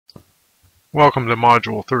Welcome to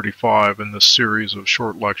Module 35 in this series of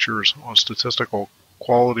short lectures on statistical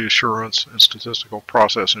quality assurance and statistical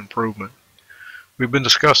process improvement. We've been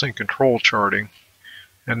discussing control charting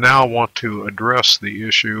and now want to address the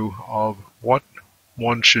issue of what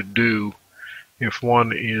one should do if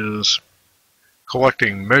one is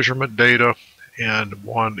collecting measurement data and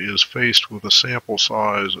one is faced with a sample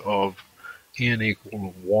size of n equal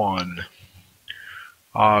to 1.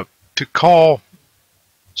 To call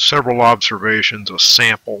several observations a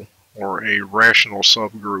sample or a rational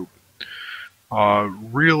subgroup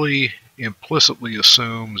really implicitly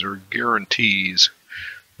assumes or guarantees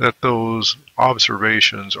that those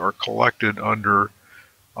observations are collected under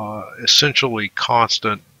essentially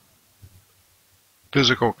constant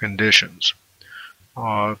physical conditions.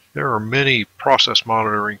 There are many process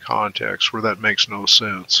monitoring contexts where that makes no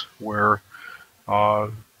sense, where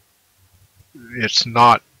it's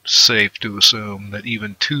not safe to assume that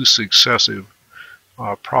even two successive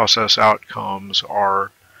process outcomes are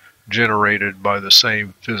generated by the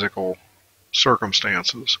same physical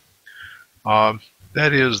circumstances. That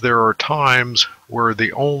is, there are times where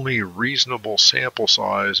the only reasonable sample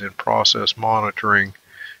size in process monitoring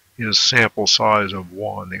is sample size of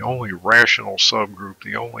 1. The only rational subgroup,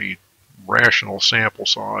 the only rational sample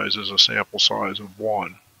size is a sample size of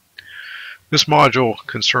 1. This module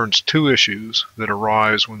concerns two issues that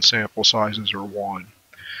arise when sample sizes are 1.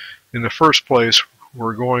 In the first place,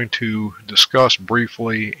 we're going to discuss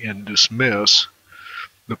briefly and dismiss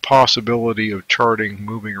the possibility of charting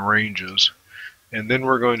moving ranges, and then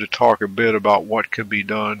we're going to talk a bit about what can be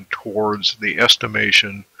done towards the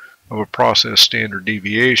estimation of a process standard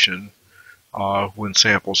deviation when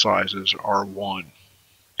sample sizes are 1.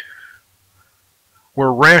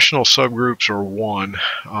 Where rational subgroups are 1,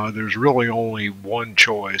 there's really only one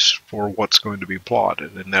choice for what's going to be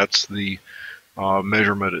plotted, and that's the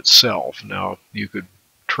measurement itself. Now, you could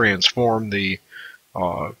transform the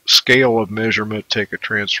scale of measurement, take a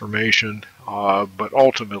transformation, but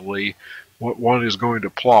ultimately what one is going to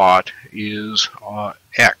plot is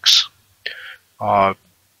X.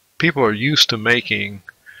 People are used to making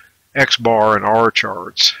X bar and R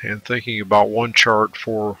charts and thinking about one chart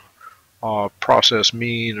for process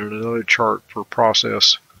mean and another chart for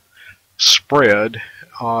process spread,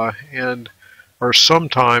 and are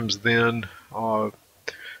sometimes then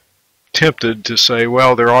tempted to say,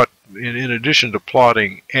 well, there ought, in addition to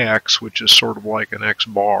plotting X, which is sort of like an X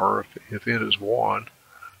bar if n is 1,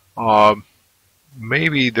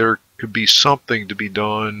 maybe there could be something to be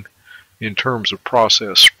done in terms of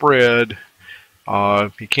process spread.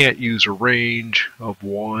 You can't use a range of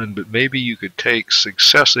 1, but maybe you could take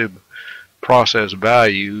successive process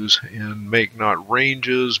values and make not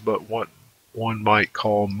ranges, but what one might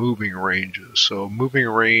call moving ranges. So moving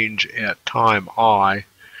range at time I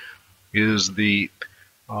is the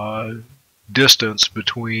distance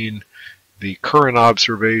between the current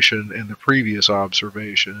observation and the previous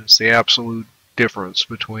observation. It's the absolute difference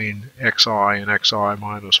between xi and xi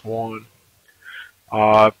minus 1.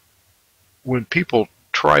 When people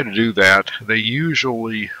try to do that, they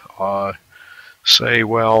usually say,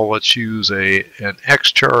 well, let's use an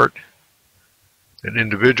X chart, an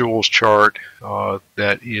individual's chart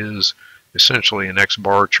that is essentially an X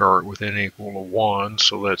bar chart with n equal to 1,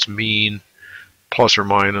 so that's mean plus or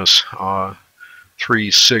minus 3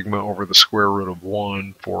 sigma over the square root of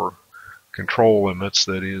 1 for control limits,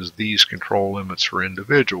 that is, these control limits for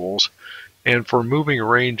individuals. And for moving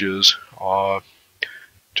ranges,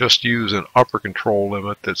 just use an upper control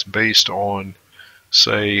limit that's based on,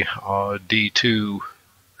 say, D2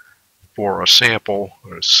 for a sample,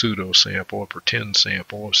 or a pseudo sample, a pretend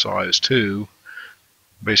sample of size 2.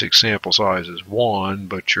 Basic sample size is 1,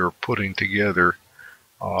 but you're putting together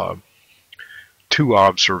two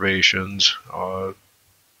observations, the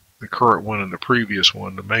current one and the previous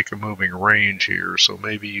one, to make a moving range here. So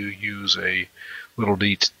maybe you use a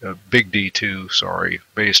big D2, sorry,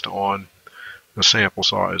 based on the sample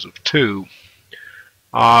size of 2.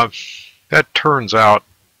 That turns out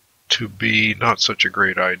to be not such a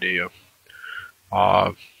great idea.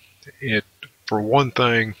 For one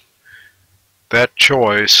thing, that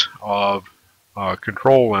choice of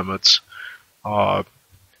control limits has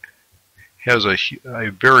a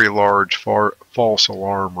very large false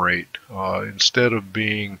alarm rate. Instead of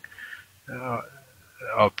being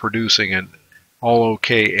producing an all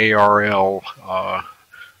okay ARL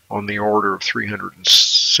on the order of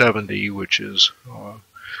 370, which is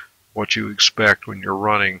what you expect when you're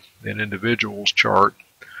running an individual's chart,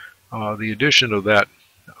 the addition of that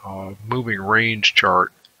moving range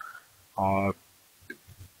chart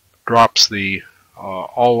drops the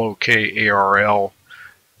all okay ARL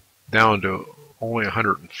down to only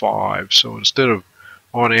 105. So instead of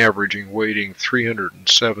on averaging waiting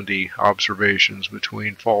 370 observations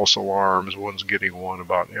between false alarms, one's getting one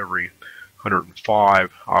about every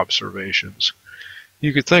 105 observations.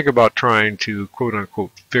 You could think about trying to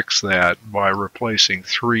quote-unquote fix that by replacing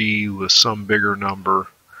 3 with some bigger number,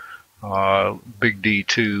 big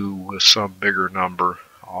D2 with some bigger number.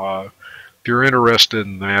 If you're interested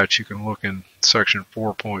in that, you can look in section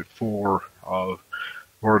 4.4 of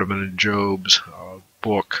Vardaman and Job's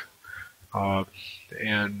book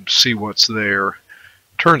and see what's there.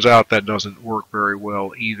 Turns out that doesn't work very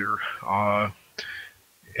well either.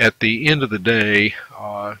 At the end of the day,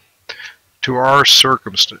 to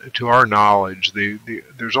our knowledge,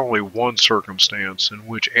 there's only one circumstance in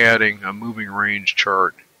which adding a moving range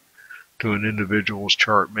chart to an individual's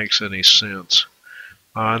chart makes any sense.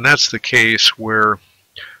 And that's the case where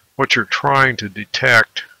what you're trying to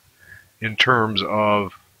detect in terms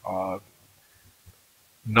of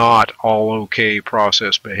not all okay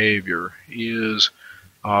process behavior is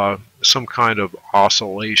some kind of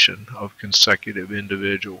oscillation of consecutive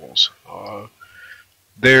individuals.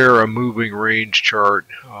 There, a moving range chart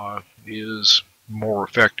is more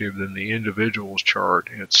effective than the individual's chart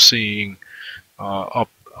at seeing up,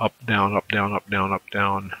 down, up, down, up, down, up,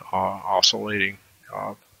 down, oscillating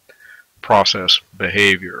process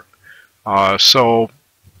behavior. So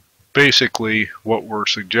basically what we're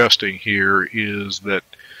suggesting here is that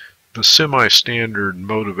the semi-standard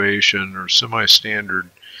motivation or semi-standard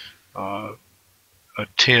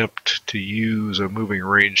attempt to use a moving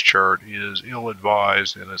range chart is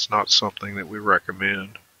ill-advised, and it's not something that we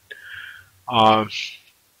recommend.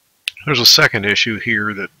 There's a second issue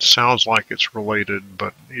here that sounds like it's related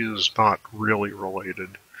but is not really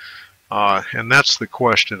related. And that's the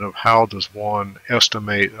question of how does one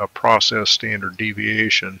estimate a process standard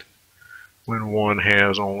deviation when one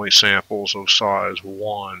has only samples of size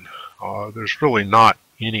 1. There's really not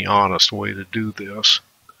any honest way to do this.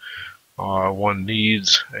 One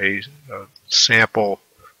needs a sample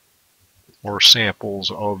or samples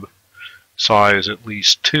of size at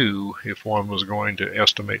least 2 if one was going to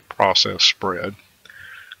estimate process spread.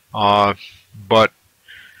 But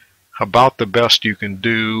about the best you can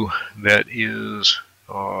do that is,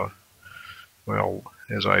 well,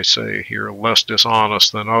 as I say here, less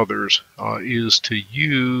dishonest than others, is to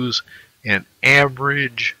use an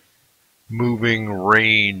average moving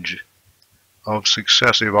range of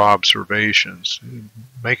successive observations.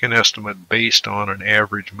 Make an estimate based on an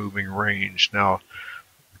average moving range. Now,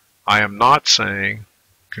 I am not saying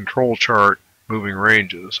control chart moving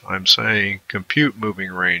ranges. I'm saying compute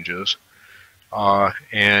moving ranges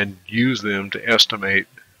and use them to estimate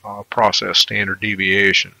process standard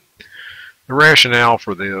deviation. The rationale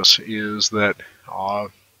for this is that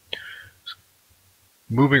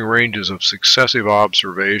moving ranges of successive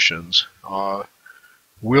observations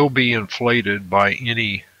will be inflated by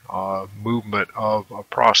any movement of a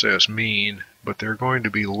process mean, but they're going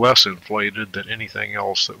to be less inflated than anything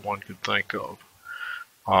else that one could think of.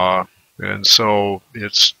 And so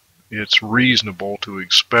it's reasonable to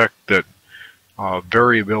expect that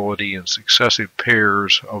variability in successive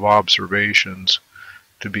pairs of observations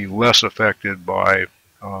to be less affected by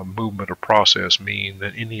movement of process mean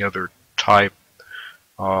than any other type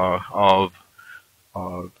of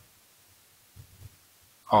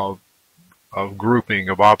grouping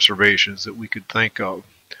of observations that we could think of.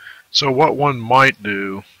 So what one might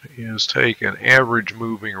do is take an average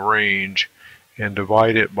moving range and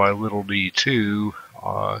divide it by little d2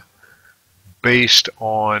 based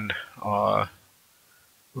on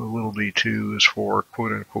little d2 is for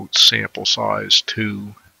quote-unquote sample size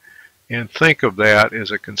 2, and think of that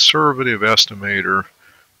as a conservative estimator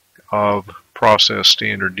of process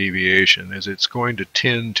standard deviation, as it's going to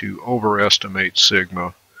tend to overestimate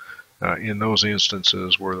sigma in those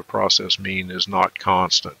instances where the process mean is not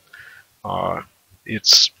constant.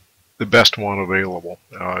 It's the best one available.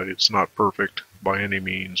 It's not perfect by any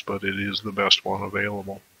means, but it is the best one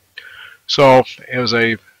available. So as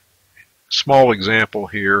a small example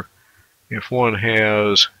here, if one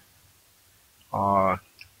has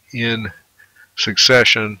in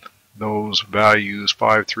succession those values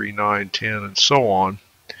 5, 3, 9, 10, and so on,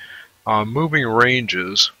 moving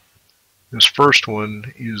ranges, this first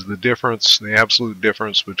one is the difference, the absolute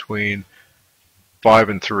difference between 5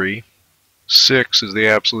 and 3. 6 is the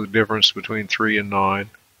absolute difference between 3 and 9.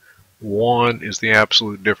 1 is the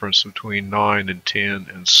absolute difference between 9 and 10,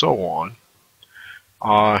 and so on.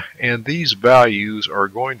 And these values are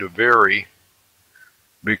going to vary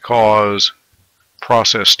because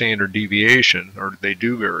process standard deviation, or they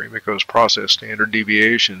do vary because process standard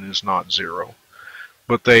deviation is not 0.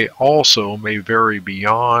 but they also may vary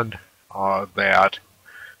beyond that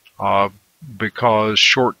because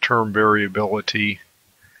short-term variability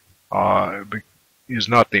is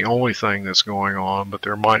not the only thing that's going on, but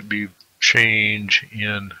there might be change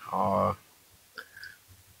in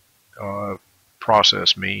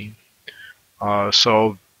process mean.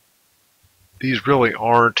 So these really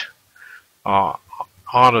aren't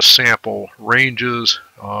honest sample ranges,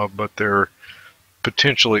 but they're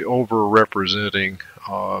potentially over-representing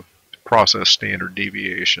process standard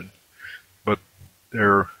deviation. But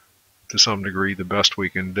they're, to some degree, the best we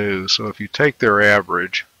can do. So if you take their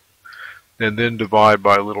average and then divide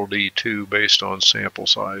by little d2 based on sample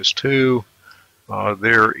size 2,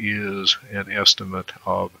 there is an estimate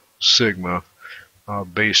of sigma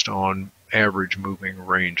based on average moving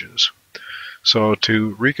ranges. So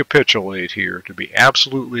to recapitulate here, to be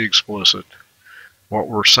absolutely explicit, what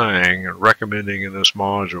we're saying and recommending in this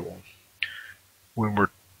module, when we're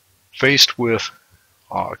faced with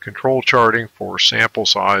control charting for sample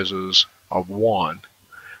sizes of 1,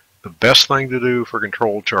 the best thing to do for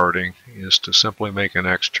control charting is to simply make an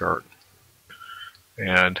X chart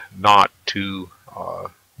and not to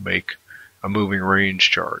make a moving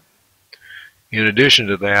range chart. In addition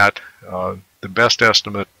to that, the best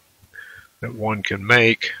estimate that one can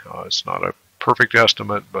make, it's not a perfect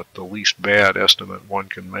estimate, but the least bad estimate one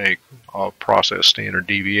can make of process standard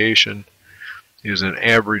deviation is an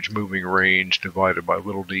average moving range divided by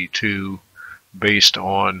little d2 based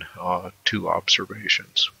on 2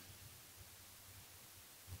 observations.